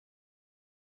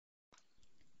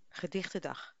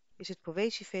Gedichtendag is het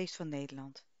poëziefeest van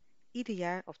Nederland. Ieder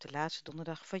jaar op de laatste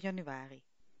donderdag van januari.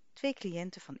 2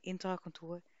 cliënten van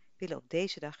InteraktContour willen op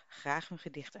deze dag graag hun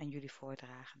gedicht aan jullie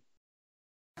voordragen.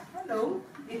 Hallo,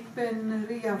 ik ben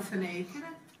Ria van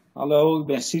Ekeren. Hallo, ik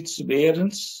ben Sietse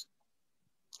Berends.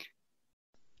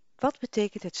 Wat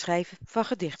betekent het schrijven van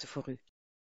gedichten voor u?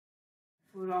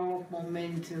 Vooral op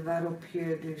momenten waarop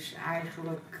je dus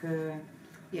eigenlijk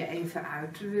je even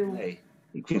uiten wil. Nee,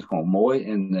 ik vind het gewoon mooi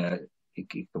en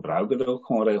ik gebruik het ook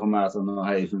gewoon regelmatig nog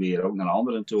even weer, ook naar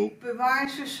anderen toe. Ik bewaar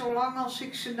ze zolang als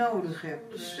ik ze nodig heb.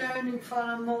 Ondersteuning van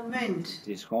een moment. Het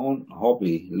is gewoon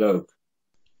hobby, leuk.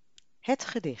 Het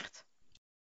gedicht.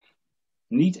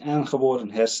 Niet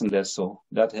aangeboren hersenletsel,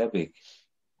 dat heb ik.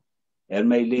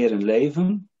 Ermee leren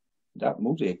leven, dat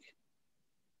moet ik.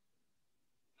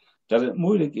 Dat het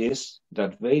moeilijk is,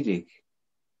 dat weet ik.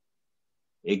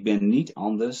 Ik ben niet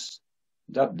anders,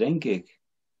 dat denk ik.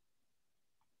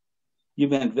 Je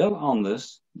bent wel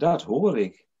anders, dat hoor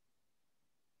ik.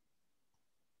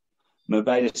 Me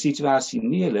bij de situatie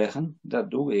neerleggen,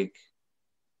 dat doe ik.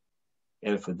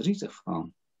 Er verdrietig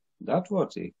van, dat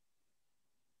word ik.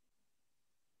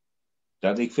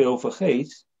 Dat ik veel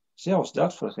vergeet, zelfs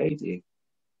dat vergeet ik.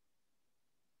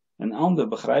 Een ander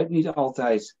begrijpt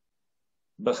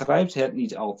het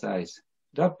niet altijd,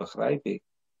 dat begrijp ik.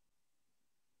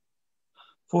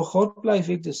 Voor God blijf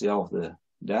ik dezelfde,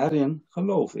 daarin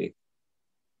geloof ik.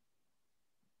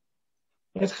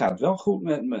 Het gaat wel goed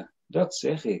met me, dat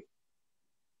zeg ik.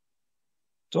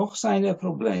 Toch zijn er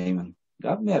problemen,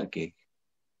 dat merk ik.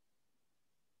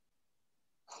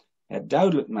 Het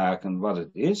duidelijk maken wat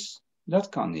het is, dat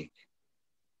kan ik.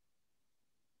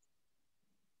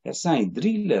 Het zijn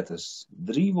 3 letters,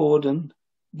 3 woorden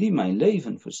die mijn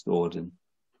leven verstoorden.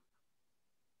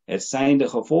 Het zijn de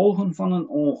gevolgen van een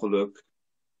ongeluk,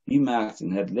 die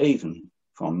maakten het leven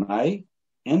van mij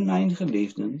en mijn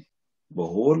geliefden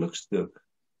behoorlijk stuk.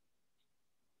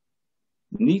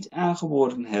 Niet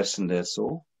aangeboren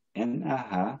hersenletsel, en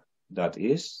aha, dat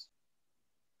is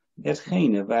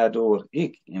hetgene waardoor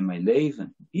ik in mijn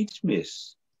leven iets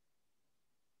mis.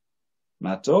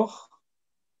 Maar toch,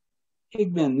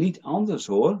 ik ben niet anders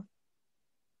hoor.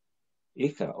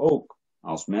 Ik ga ook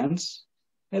als mens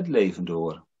het leven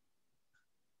door.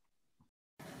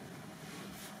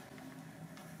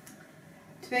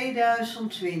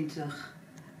 2020,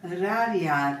 een raar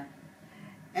jaar.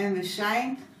 En we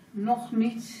zijn nog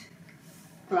niet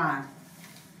klaar.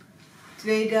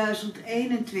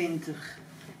 2021,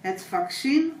 het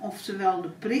vaccin, oftewel de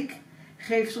prik,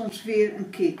 geeft ons weer een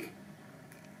kick.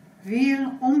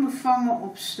 Weer onbevangen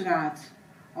op straat,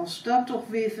 als dat toch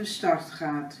weer van start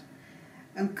gaat.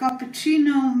 Een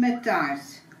cappuccino met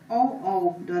taart,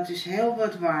 oh, dat is heel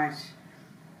wat waard.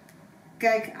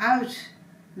 Kijk uit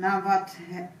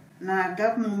naar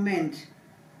dat moment.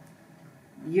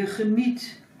 Je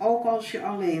geniet, ook als je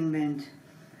alleen bent.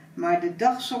 Maar de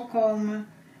dag zal komen,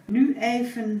 nu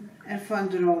even ervan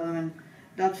dromen,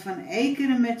 dat Van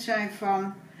Ekeren met zijn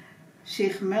fam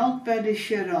zich meldt bij de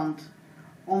charant.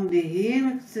 Om de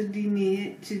heerlijk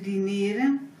te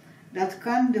dineren, dat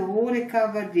kan de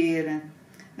horeca waarderen.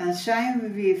 Dan zijn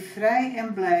we weer vrij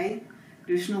en blij,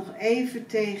 dus nog even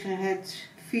tegen het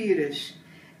virus.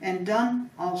 En dan,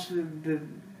 als we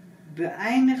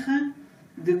beëindigen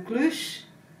de klus,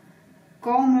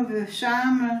 komen we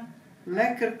samen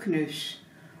lekker knus.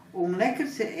 Om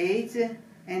lekker te eten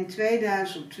en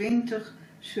 2020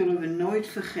 zullen we nooit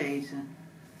vergeten.